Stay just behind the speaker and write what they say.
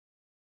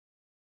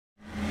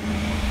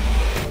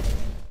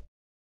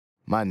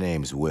My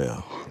name's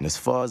Will, and as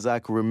far as I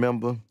can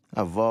remember,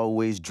 I've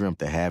always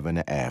dreamt of having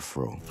an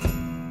afro.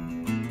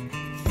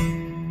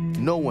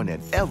 No one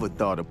had ever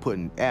thought of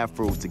putting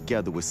afros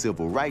together with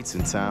civil rights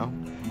in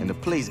town, and the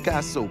place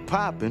got so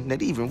poppin'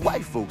 that even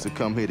white folks would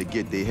come here to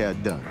get their hair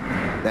done.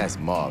 That's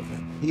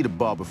Marvin. He the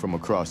barber from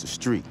across the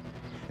street.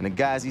 And the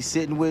guys he's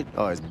sitting with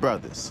are his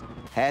brothers,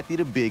 Hattie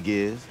the Big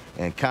Ears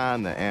and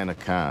Con the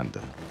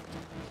Anaconda.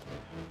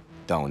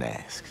 Don't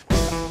ask.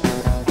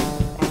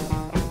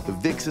 The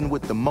vixen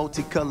with the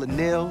multicolored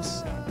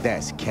nails,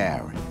 that's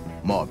Karen,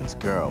 Marvin's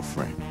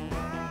girlfriend.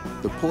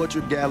 The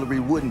portrait gallery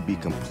wouldn't be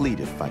complete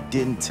if I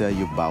didn't tell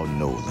you about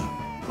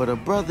NOLA. But her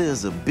brother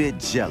is a bit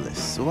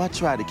jealous, so I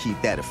try to keep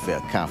that affair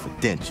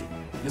confidential.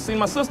 You seen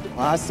my sister?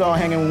 I saw her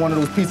hanging with one of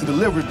those pizza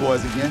delivery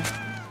boys again.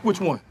 Which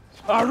one?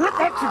 I rip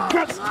out your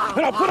guts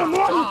and I put him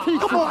on your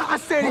pizza. Come on, I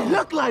said he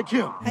looked like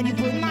him. And you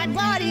put my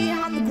body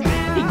on the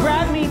ground. He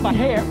grabbed me by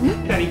hair,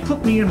 and he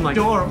put me in my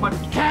door of my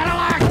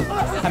Cadillac.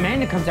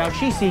 Amanda comes out,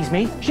 she sees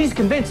me. She's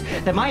convinced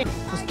that my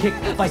was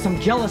kicked by some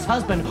jealous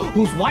husband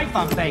whose wife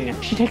I'm banging.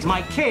 She takes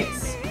my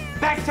kids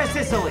back to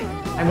Sicily.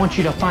 I want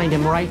you to find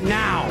him right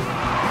now.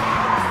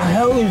 The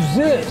hell is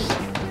this?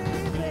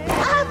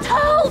 I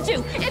told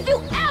you, if you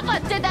ever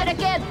did that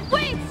again,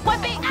 we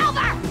would be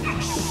over!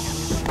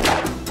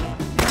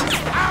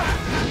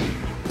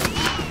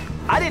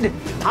 I didn't.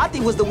 Hati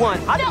was the one.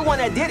 I'm the one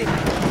that did it.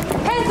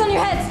 Hands on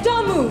your heads,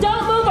 don't move!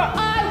 Don't move or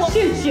I will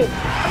shoot you!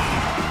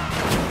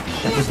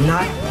 That was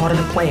not part of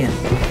the plan.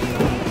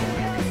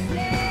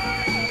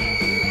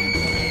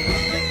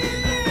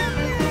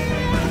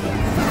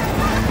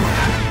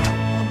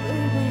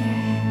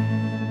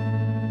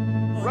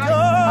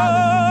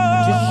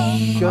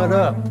 Just shut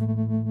up.